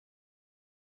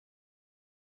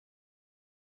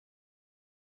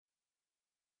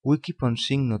we keep on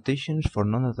seeing notations for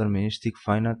non-deterministic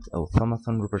finite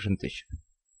automaton representation.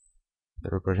 The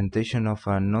representation of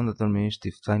a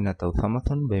non-deterministic finite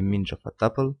automaton by means of a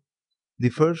tuple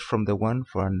differs from the one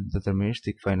for a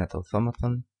deterministic finite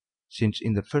automaton, since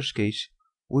in the first case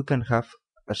we can have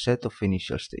a set of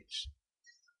initial states.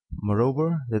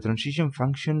 Moreover, the transition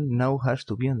function now has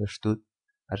to be understood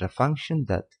as a function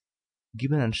that,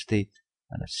 given a state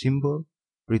and a symbol,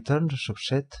 returns a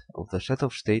subset of the set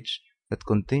of states that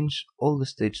contains all the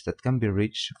states that can be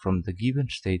reached from the given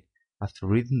state after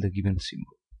reading the given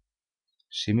symbol.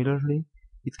 Similarly,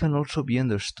 it can also be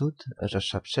understood as a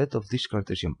subset of this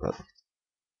Cartesian product,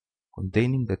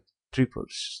 containing the triple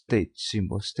state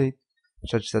symbol state,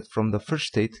 such that from the first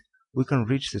state we can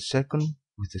reach the second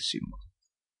with the symbol.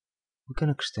 We can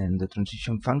extend the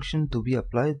transition function to be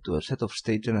applied to a set of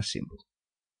states and a symbol.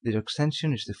 This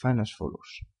extension is defined as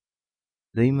follows.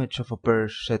 The image of a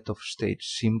paired set of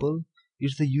states symbol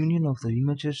is the union of the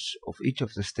images of each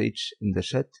of the states in the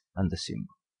set and the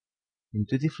symbol.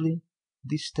 Intuitively,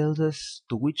 this tells us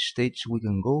to which states we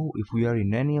can go if we are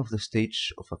in any of the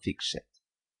states of a fixed set.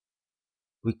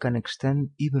 We can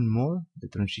extend even more the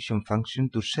transition function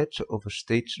to sets of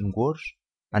states and words,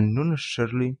 and not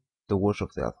necessarily the words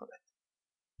of the alphabet.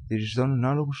 This is done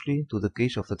analogously to the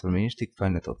case of the deterministic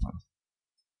finite automaton.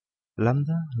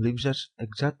 Lambda leaves us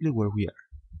exactly where we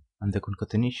are, and the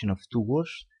concatenation of two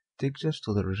words takes us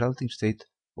to the resulting state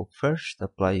of first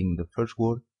applying the first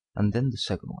word and then the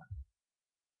second one.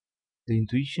 The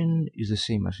intuition is the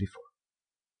same as before.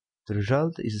 The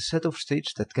result is a set of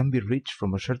states that can be reached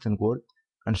from a certain word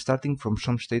and starting from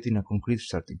some state in a concrete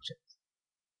starting set.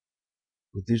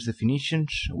 With these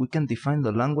definitions, we can define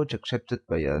the language accepted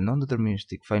by a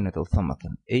non-deterministic finite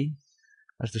automaton A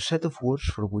as the set of words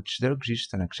for which there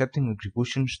exists an accepting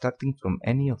execution starting from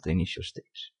any of the initial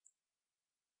states.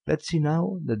 Let's see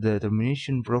now that the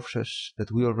determination process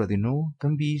that we already know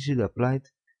can be easily applied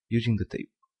using the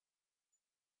table.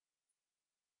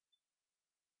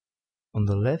 On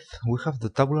the left, we have the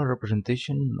tabular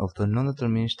representation of the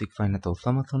non-deterministic finite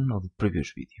automaton of the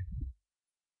previous video.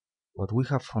 What we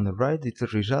have on the right is the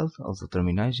result of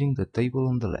determinizing the table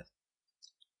on the left.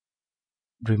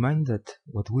 Remind that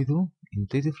what we do,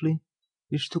 intuitively,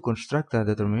 is to construct a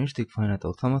deterministic finite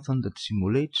automaton that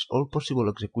simulates all possible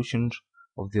executions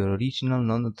of the original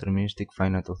non-deterministic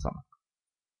finite automaton.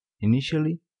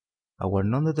 Initially, our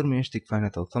non-deterministic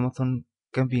finite automaton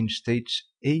can be in states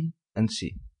A and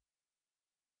C.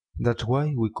 That's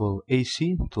why we call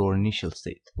AC to our initial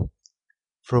state.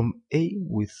 From A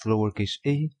with lowercase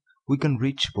a, we can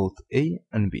reach both A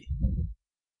and B.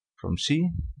 From C,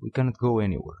 we cannot go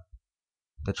anywhere.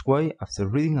 That's why, after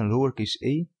reading a lowercase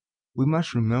a, we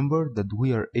must remember that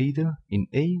we are either in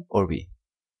A or B.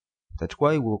 That's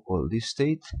why we'll call this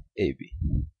state AB.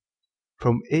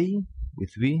 From A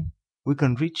with B, we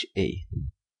can reach A.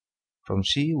 From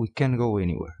C, we can't go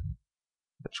anywhere.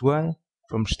 That's why,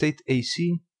 from state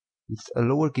AC, with a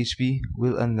lowercase b,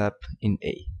 we'll end up in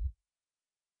A.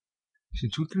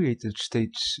 Since we created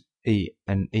states A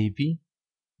and AB,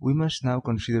 we must now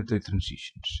consider their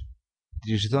transitions.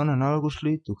 This is done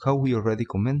analogously to how we already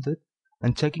commented,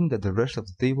 and checking that the rest of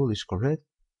the table is correct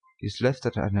is left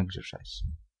as an exercise.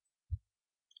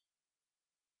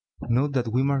 Note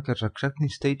that we mark as accepting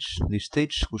states the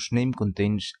states whose name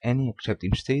contains any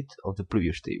accepting state of the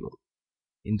previous table.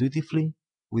 Intuitively,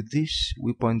 with this,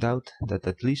 we point out that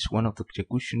at least one of the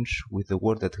executions with the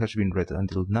word that has been read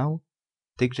until now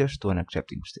takes us to an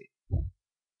accepting state.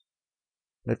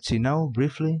 Let's see now,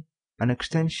 briefly, an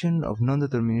extension of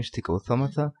non-deterministic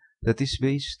automata that is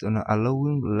based on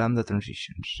allowing lambda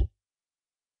transitions.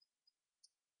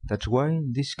 That's why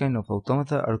this kind of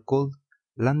automata are called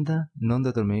lambda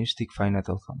non-deterministic finite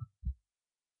automata.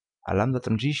 A lambda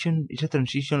transition is a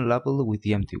transition labeled with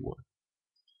the empty word.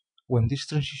 When this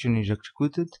transition is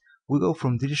executed, we go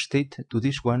from this state to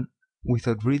this one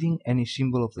without reading any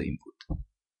symbol of the input.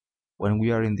 When we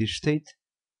are in this state,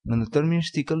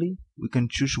 non-deterministically, we can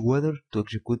choose whether to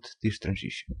execute this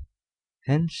transition.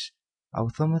 Hence,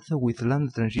 automata with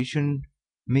lambda transition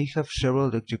may have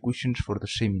several executions for the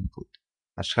same input,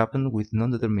 as happened with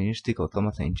non-deterministic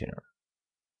automata in general.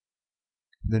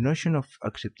 The notion of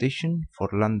acceptation for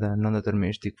lambda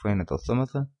non-deterministic finite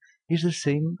automata is the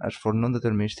same as for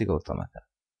non-deterministic automata.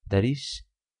 That is,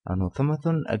 an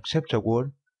automaton accepts a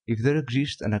word if there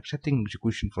exists an accepting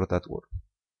execution for that word.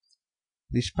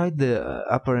 Despite the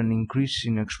apparent increase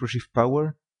in expressive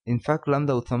power, in fact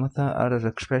lambda automata are as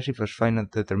expressive as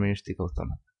finite deterministic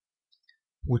automata,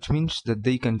 which means that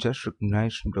they can just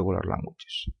recognize regular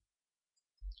languages.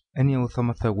 Any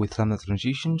automata with lambda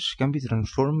transitions can be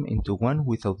transformed into one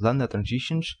without lambda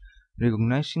transitions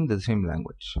recognizing the same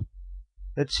language.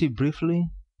 Let's see briefly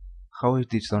how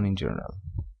it is done in general.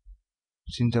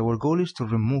 Since our goal is to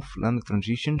remove lambda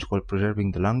transitions while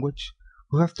preserving the language,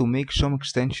 we have to make some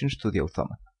extensions to the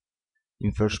automata.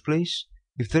 In first place,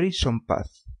 if there is some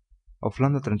path of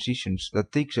lambda transitions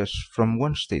that takes us from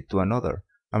one state to another,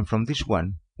 and from this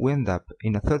one we end up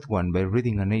in a third one by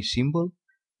reading an A symbol,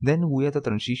 then we add a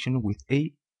transition with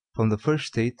A from the first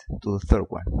state to the third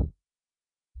one.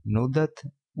 Note that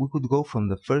we could go from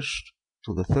the first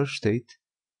to the third state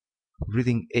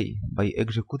reading A by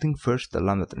executing first the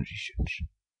lambda transitions.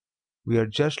 We are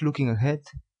just looking ahead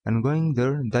and going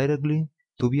there directly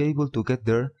to be able to get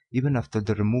there even after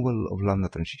the removal of lambda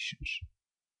transitions.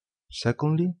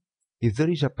 Secondly, if there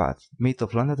is a path made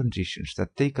of lambda transitions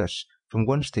that take us from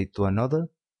one state to another,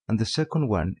 and the second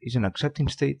one is an accepting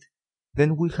state,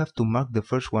 then we have to mark the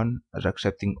first one as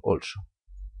accepting also.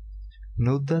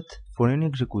 Note that for any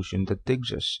execution that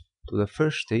takes us to the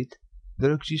first state,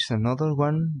 there exists another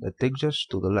one that takes us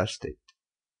to the last state,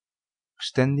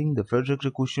 extending the first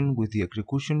execution with the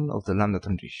execution of the lambda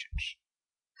transitions.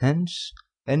 Hence,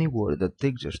 any word that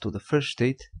takes us to the first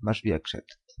state must be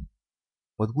accepted.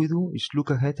 What we do is look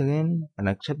ahead again and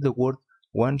accept the word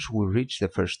once we reach the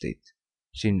first state,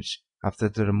 since after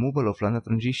the removal of lambda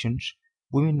transitions,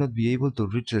 we may not be able to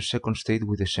reach the second state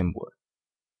with the same word.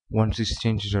 Once these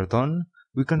changes are done,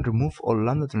 we can remove all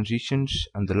lambda transitions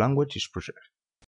and the language is preserved.